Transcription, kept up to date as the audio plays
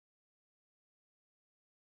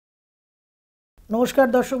নমস্কার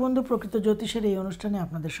দর্শক বন্ধু, প্রকৃত জ্যোতিষের এই অনুষ্ঠানে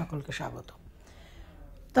আপনাদের সকলকে স্বাগত।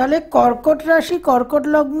 তাহলে কর্কট রাশি, কর্কট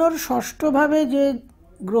লগ্নর ষষ্ঠভাবে যে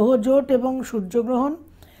গ্রহজোট এবং সূর্যগ্রহণ,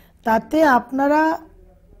 তাতে আপনারা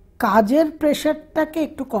কাজের প্রেশারটাকে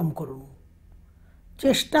একটু কম করুন।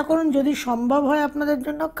 চেষ্টা করুন যদি সম্ভব হয় আপনাদের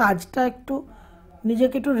জন্য কাজটা একটু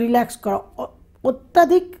নিজেকে একটু রিল্যাক্স করা।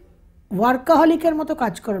 অত্যাধিক ওয়ার্কাহলিকের মতো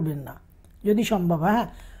কাজ করবেন না যদি সম্ভব হয়। হ্যাঁ,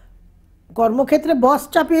 কর্মক্ষেত্রে বস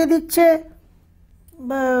চাপিয়ে দিচ্ছে,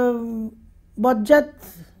 বজ্জাত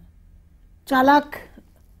চালাক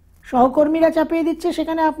সহকর্মীরা চাপিয়ে দিচ্ছে,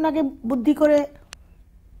 সেখানে আপনাকে বুদ্ধি করে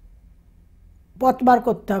পথ বার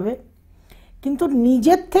করতে হবে। কিন্তু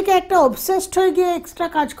নিজের থেকে একটা অবসেসড হয়ে গিয়ে এক্সট্রা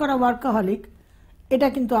কাজ করা, ওয়ার্কাহলিক, এটা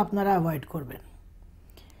কিন্তু আপনারা অ্যাভয়েড করবেন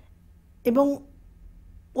এবং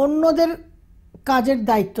অন্যদের কাজের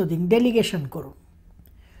দায়িত্ব দিন, ডেলিগেশন করুন।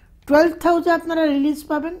 12th হাউসে আপনারা রিলিজ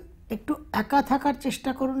পাবেন। একটু একা থাকার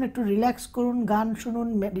চেষ্টা করুন, একটু রিল্যাক্স করুন, গান শুনুন,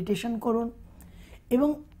 মেডিটেশন করুন এবং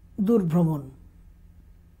দূরভ্রমণ,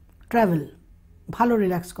 ট্রাভেল, ভালো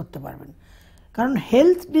রিল্যাক্স করতে পারবেন। কারণ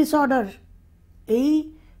হেলথ ডিসঅর্ডার, এই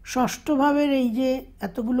ষষ্ঠভাবের এই যে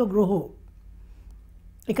এতগুলো গ্রহ,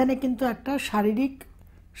 এখানে কিন্তু একটা শারীরিক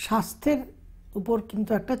স্বাস্থ্যের উপর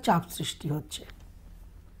কিন্তু একটা চাপ সৃষ্টি হচ্ছে।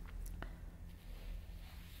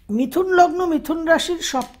 মিথুন লগ্ন, মিথুন রাশির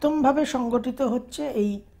সপ্তমভাবে সংগঠিত হচ্ছে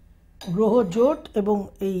এই গ্রহ জোট এবং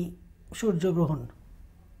এই সূর্যগ্রহণ।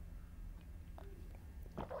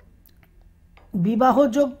 বিবাহ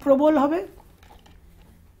যোগ প্রবল হবে।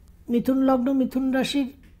 মিথুন লগ্ন, মিথুন রাশির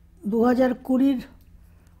 2020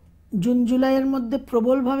 জুন জুলাইয়ের মধ্যে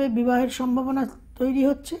প্রবলভাবে বিবাহের সম্ভাবনা তৈরি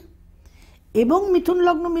হচ্ছে এবং মিথুন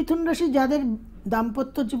লগ্ন, মিথুন রাশি যাদের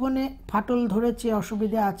দাম্পত্য জীবনে ফাটল ধরেছে,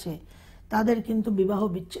 অসুবিধা আছে, তাদের কিন্তু বিবাহ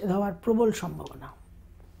বিচ্ছেদ হওয়ার প্রবল সম্ভাবনা,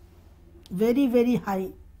 ভেরি ভেরি হাই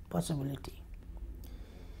পসিবিলিটি।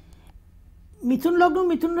 মিথুন লগ্ন,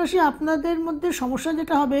 মিথুন রাশি, আপনাদের মধ্যে সমস্যা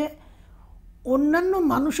যেটা হবে, অন্যান্য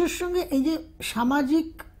মানুষের সঙ্গে এই যে সামাজিক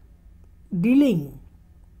ডিলিং,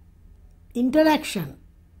 ইন্টারাকশন,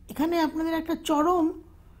 এখানে আপনাদের একটা চরম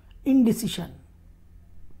ইনডিসিশন।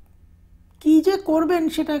 কী যে করবেন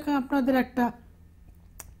সেটাকে আপনাদের একটা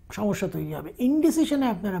সমস্যা তৈরি হবে, ইনডিসিশনে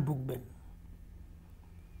আপনারা ভুগবেন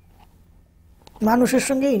মানুষের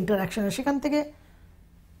সঙ্গে ইন্টারাকশনে। সেখান থেকে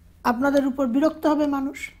আপনাদের উপর বিরক্ত হবে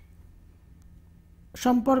মানুষ,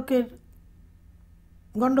 সম্পর্কের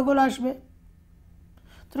গণ্ডগোল আসবে।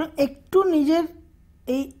 সুতরাং একটু নিজের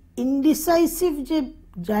এই ইনডিসাইসিভ যে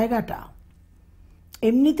জায়গাটা,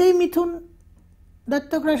 এমনিতেই মিথুন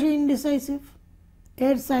দত্তক রাশি ইনডিসাইসিভ,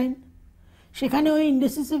 এর সাইন, সেখানে ওই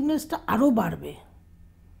ইনডিসিসিভনেসটা আরও বাড়বে।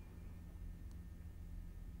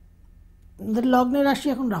 লগ্নের রাশি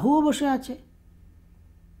এখন রাহুও বসে আছে।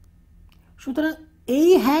 সুতরাং এই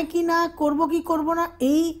হ্যাঁ কি না, করবো কি করবো না,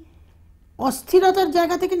 এই অস্থিরতার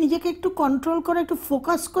জায়গা থেকে নিজেকে একটু কন্ট্রোল করে, একটু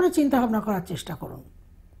ফোকাস করে চিন্তাভাবনা করার চেষ্টা করুন।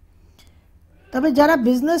 তবে যারা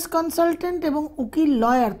বিজনেস কনসালটেন্ট এবং উকিল,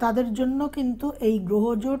 লয়ার, তাদের জন্য কিন্তু এই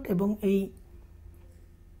গ্রহজোট এবং এই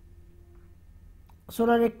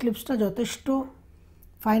সোলার এক্লিপসটা যথেষ্ট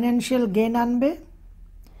ফাইন্যান্সিয়াল গেইন আনবে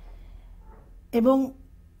এবং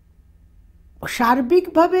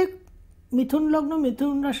সার্বিকভাবে মিথুন লগ্ন,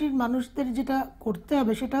 মিথুন রাশির মানুষদের যেটা করতে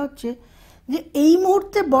হবে সেটা হচ্ছে যে এই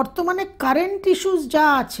মুহূর্তে বর্তমানে কারেন্ট ইস্যুস যা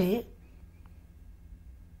আছে,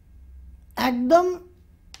 একদম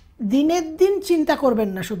দিনের দিন চিন্তা করবেন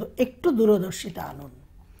না, শুধু একটু দূরদর্শিতা আনুন,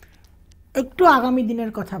 একটু আগামী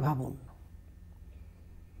দিনের কথা ভাবুন।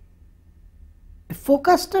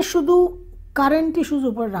 ফোকাসটা শুধু কারেন্ট ইস্যুস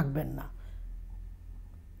উপর রাখবেন না,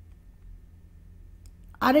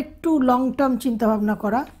 আর একটু লং টার্ম চিন্তাভাবনা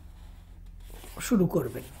করা শুরু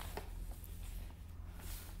করবেন।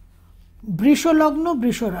 বৃষলগ্ন,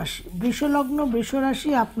 বৃষরাশি, বৃষলগ্ন, বৃষরাশি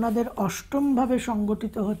আপনাদের অষ্টমভাবে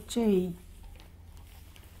সংগঠিত হচ্ছে এই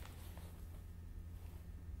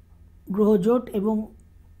গ্রহজোট এবং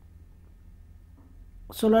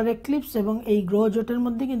সোলার এক্লিপস, এবং এই গ্রহজোটের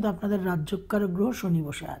মধ্যে কিন্তু আপনাদের রাজ্যকারক গ্রহ শনি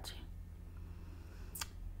বসে আছে।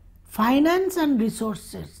 ফাইন্যান্স অ্যান্ড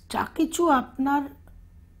রিসোর্সেস, যা কিছু আপনার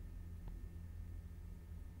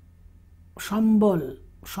সম্বল,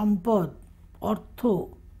 সম্পদ, অর্থ,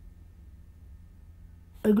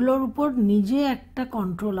 এগুলোর উপর নিজে একটা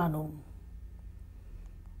কন্ট্রোল আনুন।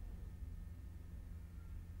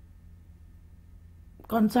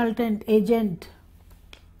 কনসালটেন্ট, এজেন্ট,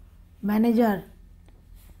 ম্যানেজার,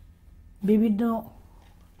 বিভিন্ন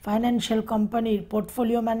ফাইন্যান্সিয়াল কোম্পানির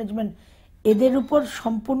পোর্টফোলিও ম্যানেজমেন্ট, এদের উপর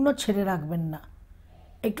সম্পূর্ণ ছেড়ে রাখবেন না,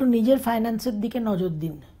 একটু নিজের ফাইন্যান্সের দিকে নজর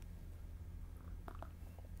দিন।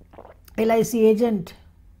 LIC এজেন্ট,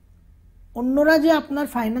 অন্যরা যে আপনার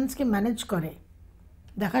ফাইন্যান্সকে ম্যানেজ করে,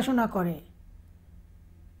 দেখাশোনা করে,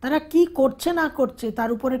 তারা কি করছে না করছে তার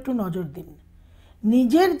উপর একটু নজর দিন।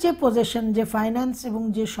 নিজের যে পজিশন, যে ফাইন্যান্স এবং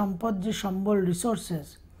যে সম্পদ, যে সম্বল, রিসোর্সেস,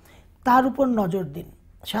 তার উপর নজর দিন।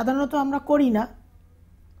 সাধারণত আমরা করি না,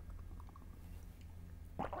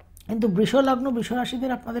 কিন্তু বৃষ লগ্ন বৃষ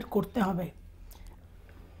রাশিদের আপনাদের করতে হবে।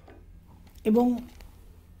 এবং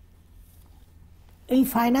এই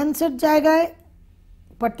ফাইন্যান্সের জায়গায়,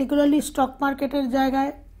 পার্টিকুলারলি স্টক মার্কেটের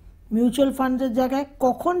জায়গায়, মিউচুয়াল ফান্ডের জায়গায়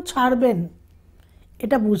কখন ছাড়বেন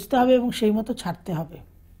এটা বুঝতে হবে এবং সেই মতো ছাড়তে হবে।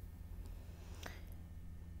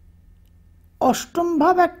 অষ্টম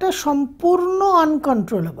ভাব একটা সম্পূর্ণ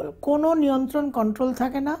আনকন্ট্রোলেবল, কোনো নিয়ন্ত্রণ, কন্ট্রোল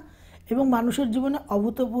থাকে না এবং মানুষের জীবনে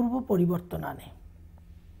অভূতপূর্ব পরিবর্তন আনে।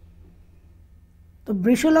 তো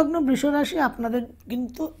বৃষলগ্ন বৃষ রাশি আপনাদের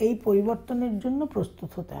কিন্তু এই পরিবর্তনের জন্য প্রস্তুত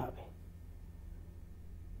হতে হবে।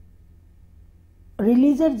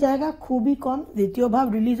 রিলিজের জায়গা খুবই কম, দ্বিতীয় ভাব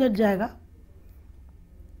রিলিজের জায়গা।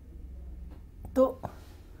 তো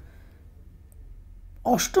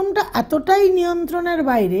অষ্টমটা এতটাই নিয়ন্ত্রণের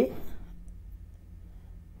বাইরে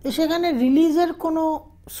সেখানে রিলিজের কোনো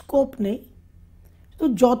স্কোপ নেই। তো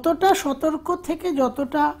যতটা সতর্ক থেকে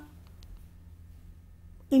যতটা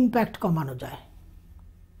ইম্প্যাক্ট কমানো যায়।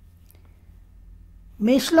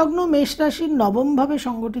 মেষলগ্ন মেষ রাশির নবমভাবে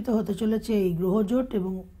সংগঠিত হতে চলেছে এই গ্রহজোট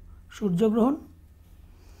এবং সূর্যগ্রহণ।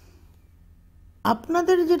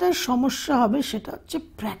 আপনাদের যেটা সমস্যা হবে সেটা হচ্ছে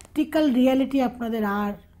প্র্যাকটিক্যাল রিয়ালিটি আপনাদের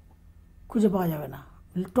আর খুঁজে পাওয়া যাবে না,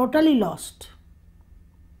 টোটালি লস্ট।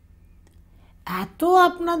 এত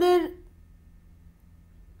আপনাদের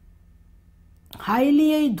হাইলি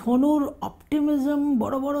এই ধনুর অপটিমিজম,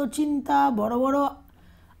 বড় বড় চিন্তা, বড় বড়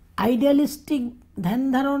আইডিয়ালিস্টিক ধ্যান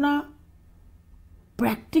ধারণা,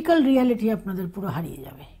 প্র্যাকটিক্যাল রিয়ালিটি আপনাদের পুরো হারিয়ে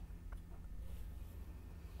যাবে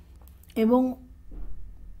এবং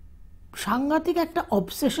সাংঘাতিক একটা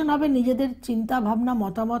অবসেশন হবে নিজেদের চিন্তা ভাবনা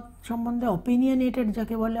মতামত সম্বন্ধে, অপিনিয়নেটেড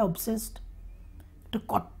যাকে বলে, অবসেসড, একটা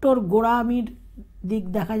কট্টর গোড়ামির দিক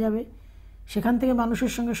দেখা যাবে। সেখান থেকে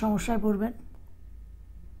মানুষের সঙ্গে সমস্যায় পড়বেন।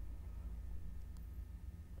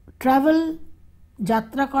 ট্রাভেল,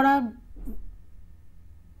 যাত্রা করা,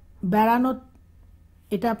 বেড়ানো,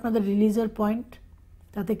 এটা আপনাদের রিলিজের পয়েন্ট।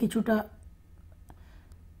 তাতে কিছুটা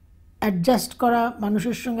অ্যাডজাস্ট করা,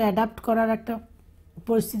 মানুষের সঙ্গে অ্যাডাপ্ট করার একটা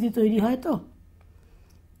পরিস্থিতি তৈরি হয়। তো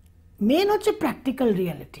মেন হচ্ছে প্র্যাকটিক্যাল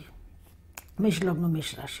রিয়ালিটি। মেষলগ্ন মেষ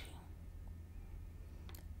রাশি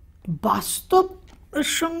বাস্তবের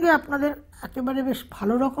সঙ্গে আপনাদের একেবারে বেশ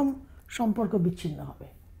ভালো রকম সম্পর্ক বিচ্ছিন্ন হবে,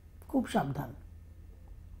 খুব সাবধান।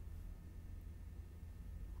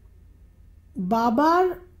 বাবার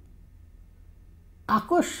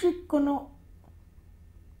আকস্মিক কোনো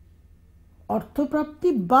অর্থপ্রাপ্তি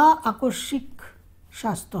বা আকস্মিক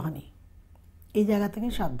স্বাস্থ্যহানি, এই জায়গা থেকে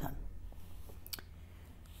সাবধান।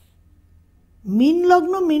 মীন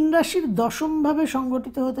লগ্ন মীন রাশির দশমভাবে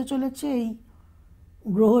সংগঠিত হতে চলেছে এই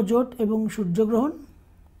গ্রহজোট এবং সূর্যগ্রহণ।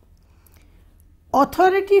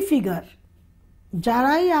 অথরিটি ফিগার,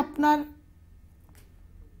 যারাই আপনার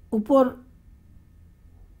উপর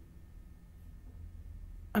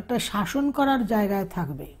একটা শাসন করার জায়গায়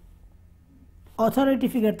থাকবে, অথরিটি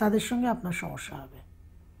ফিগার, তাদের সঙ্গে আপনার সমস্যা হবে।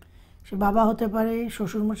 সে বাবা হতে পারে,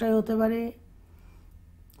 শ্বশুরমশাই হতে পারে,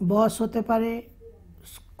 বস হতে পারে,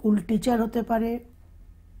 স্কুল টিচার হতে পারে,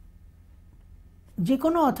 যে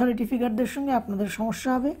কোনো অথরিটি ফিগারদের সঙ্গে আপনাদের সমস্যা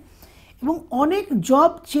হবে এবং অনেক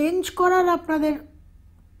জব চেঞ্জ করার আপনাদের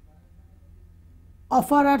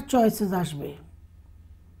অফার আর চয়েসেস আসবে।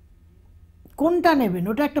 কোনটা নেবেন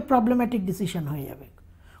ওটা একটা প্রবলেম্যাটিক ডিসিশন হয়ে যাবে।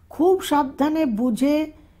 খুব সাবধানে বুঝে,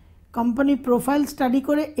 কোম্পানি প্রোফাইল স্টাডি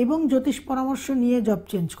করে এবং জ্যোতিষ পরামর্শ নিয়ে জব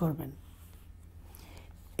চেঞ্জ করবেন।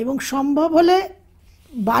 এবং সম্ভব হলে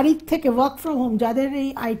বাড়ির থেকে ওয়ার্ক ফ্রম হোম, যাদের এই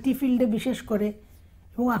আইটি ফিল্ডে বিশেষ করে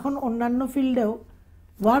এবং এখন অন্যান্য ফিল্ডেও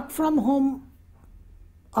ওয়ার্ক ফ্রম হোম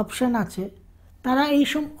অপশান আছে, তারা এই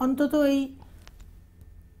অন্তত এই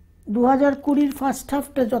 2020 ফার্স্ট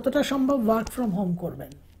হাফটা যতটা সম্ভব ওয়ার্ক ফ্রম হোম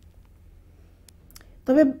করবেন।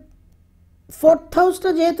 তবে ফোর্থ হাউসটা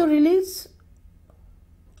যেহেতু রিলিজ,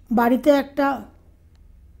 বাড়িতে একটা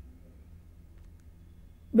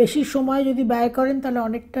বেশি সময় যদি ব্যয় করেন তাহলে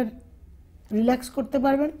অনেকটা রিল্যাক্স করতে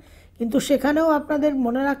পারবেন। কিন্তু সেখানেও আপনাদের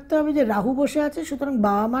মনে রাখতে হবে যে রাহু বসে আছে, সুতরাং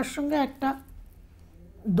বাবা মার সঙ্গে একটা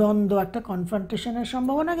দ্বন্দ্ব, একটা কনফ্রন্টেশনের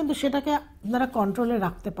সম্ভাবনা, কিন্তু সেটাকে আপনারা কন্ট্রোলে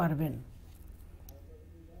রাখতে পারবেন।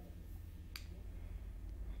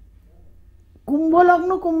 কুম্ভ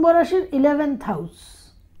লগ্ন কুম্ভ রাশির 11th হাউস,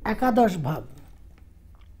 একাদশ ভাব।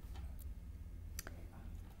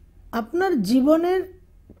 আপনার জীবনের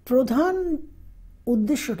প্রধান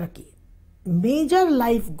উদ্দেশ্যটা কি? Major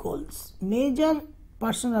life goals, major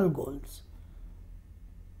personal goals,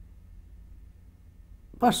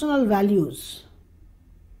 personal values,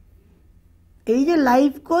 এই যে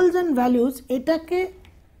লাইফ গোলস অ্যান্ড ভ্যালুজ, এটাকে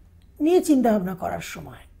নিয়ে চিন্তাভাবনা করার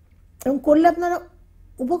সময়, এবং করলে আপনারা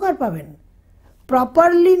উপকার পাবেন।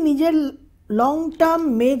 প্রপারলি নিজের long term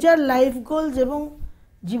major life goals এবং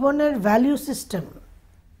জীবনের ভ্যালু সিস্টেম,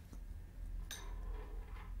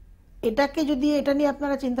 এটাকে যদি এটা নিয়ে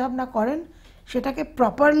আপনারা চিন্তাভাবনা করেন, সেটাকে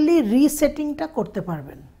প্রপারলি রিসেটিংটা করতে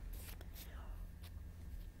পারবেন।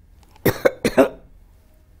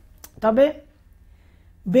 তবে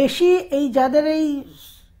বেশি এই যাদের এই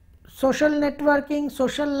সোশ্যাল নেটওয়ার্কিং,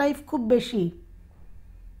 সোশ্যাল লাইফ খুব বেশি,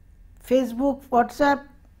 ফেসবুক, হোয়াটসঅ্যাপ,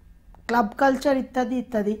 ক্লাব কালচার ইত্যাদি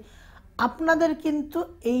ইত্যাদি, আপনাদের কিন্তু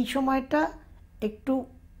এই সময়টা একটু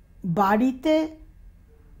বাড়িতে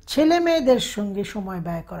ছেলে মেয়েদের সঙ্গে সময়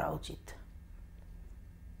ব্যয় করা উচিত।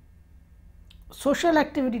 সোশ্যাল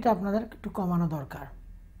অ্যাক্টিভিটিটা আপনাদের একটু কমানো দরকার।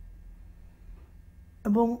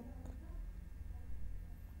 এবং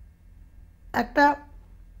একটা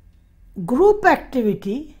গ্রুপ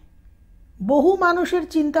অ্যাক্টিভিটি, বহু মানুষের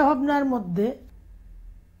চিন্তাভাবনার মধ্যে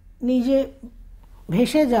নিজে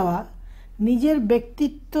ভেসে যাওয়া, নিজের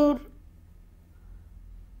ব্যক্তিত্বর,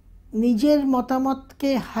 নিজের মতামতকে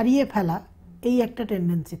হারিয়ে ফেলা, এই একটা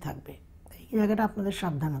টেন্ডেন্সি থাকবে। এই জায়গাটা আপনাদের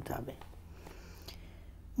সাবধান হতে হবে।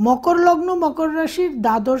 মকর লগ্ন, মকর রাশির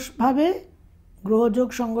দ্বাদশভাবে গ্রহযোগ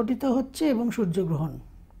সংগঠিত হচ্ছে এবং সূর্যগ্রহণ।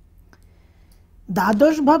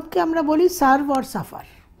 দ্বাদশ ভাবকে আমরা বলি সার্ভ অর সাফার।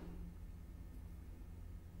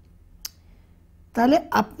 তাহলে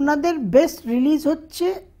আপনাদের বেস্ট রিলিজ হচ্ছে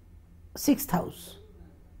 6th house,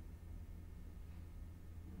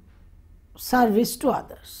 service to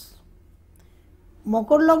others.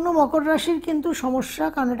 মকর লগ্ন, মকর রাশির কিন্তু সমস্যা,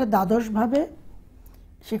 কারণ এটা দ্বাদশভাবে,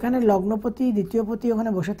 সেখানে লগ্নপতি, দ্বিতীয়পতি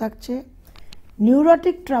ওখানে বসে থাকছে।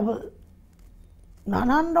 নিউরোটিক ট্রাবল,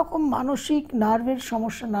 নানান রকম মানসিক নার্ভের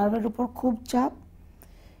সমস্যা, নার্ভের উপর খুব চাপ।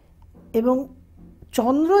 এবং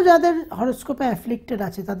চন্দ্র যাদের হরোস্কোপে অ্যাফ্লিক্টেড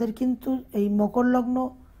আছে, তাদের কিন্তু এই মকর লগ্ন,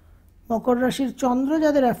 মকর রাশির চন্দ্র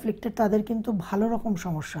যাদের অ্যাফ্লিক্টেড, তাদের কিন্তু ভালো রকম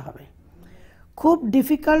সমস্যা হবে। খুব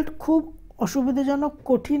ডিফিকাল্ট, খুব অসুবিধাজনক,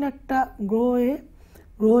 কঠিন একটা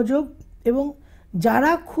গ্রহযোগ। এবং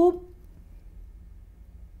যারা খুব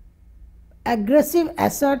অ্যাগ্রেসিভ,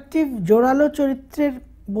 অ্যাসার্টিভ, জোরালো চরিত্রের,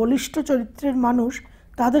 বলিষ্ঠ চরিত্রের মানুষ,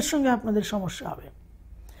 তাদের সঙ্গে আপনাদের সমস্যা হবে।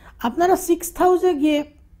 আপনারা 6th হাউসে গিয়ে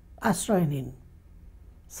আশ্রয় নিন,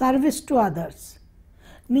 সার্ভিস টু আদার্স,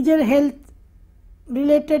 নিজের হেলথ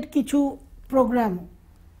রিলেটেড কিছু প্রোগ্রাম,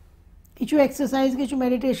 কিছু এক্সারসাইজ, কিছু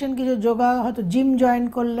মেডিটেশন, কিছু যোগা, হয়তো জিম জয়েন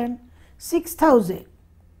করলেন। 6th হাউসে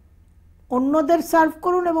অন্যদের সার্ভ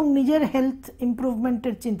করুন এবং নিজের হেলথ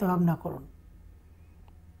ইমপ্রুভমেন্টের চিন্তাভাবনা করুন।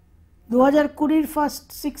 2020 ফার্স্ট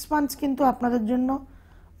 6 মান্থস কিন্তু আপনাদের জন্য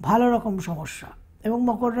ভালো রকম সমস্যা। এবং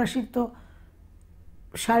মকর রাশির তো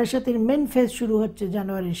 7.5 মেন ফেজ শুরু হচ্ছে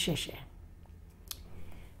জানুয়ারির শেষে।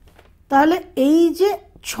 তাহলে এই যে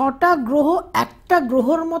 6টা গ্রহ একটা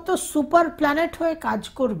গ্রহর মতো সুপার প্ল্যানেট হয়ে কাজ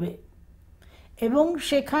করবে, এবং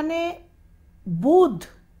সেখানে বুধ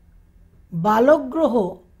বালক গ্রহ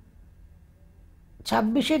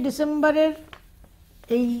 26শে ডিসেম্বরের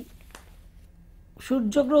এই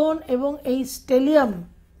সূর্যগ্রহণ এবং এই স্টেলিয়াম,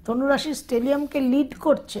 ধনুরাশির স্টেলিয়ামকে লিড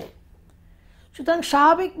করছে। সুতরাং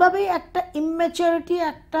স্বাভাবিকভাবেই একটা ইম্যাচিউরিটি,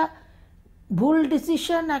 একটা ভুল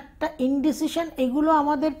ডিসিশন, একটা ইনডিসিশন, এগুলো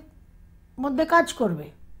আমাদের মধ্যে কাজ করবে।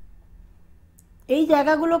 এই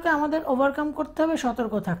জায়গাগুলোকে আমাদের ওভারকাম করতে হবে,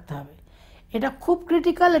 সতর্ক থাকতে হবে। এটা খুব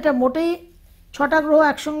ক্রিটিক্যাল। এটা মোটেই 6টা গ্রহ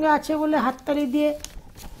একসঙ্গে আছে বলে হাততালি দিয়ে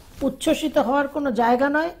উচ্ছ্বসিত হওয়ার কোনো জায়গা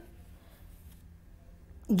নয়।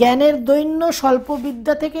 জ্ঞানের দৈন্য, স্বল্প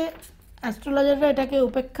বিদ্যা থেকে অ্যাস্ট্রোলজাররা এটাকে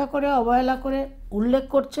উপেক্ষা করে, অবহেলা করে উল্লেখ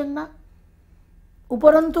করছেন না।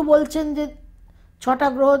 উপরন্তু বলছেন যে 6টা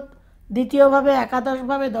গ্রহ দ্বিতীয়ভাবে,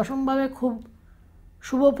 একাদশভাবে, দশমভাবে খুব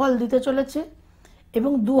শুভ ফল দিতে চলেছে।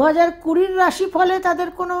 এবং 2020 রাশিফলে তাদের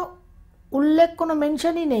কোনো উল্লেখ, কোনো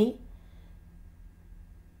মেনশনই নেই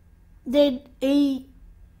যে এই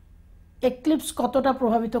এক্লিপস কতটা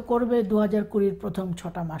প্রভাবিত করবে 2020 প্রথম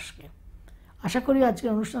 6টা মাসকে। আশা করি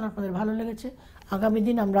আজকের অনুষ্ঠান আপনাদের ভালো লেগেছে। আগামী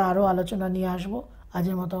দিন আমরা আরও আলোচনা নিয়ে আসব।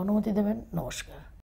 আজের মতো অনুমতি দেবেন। নমস্কার।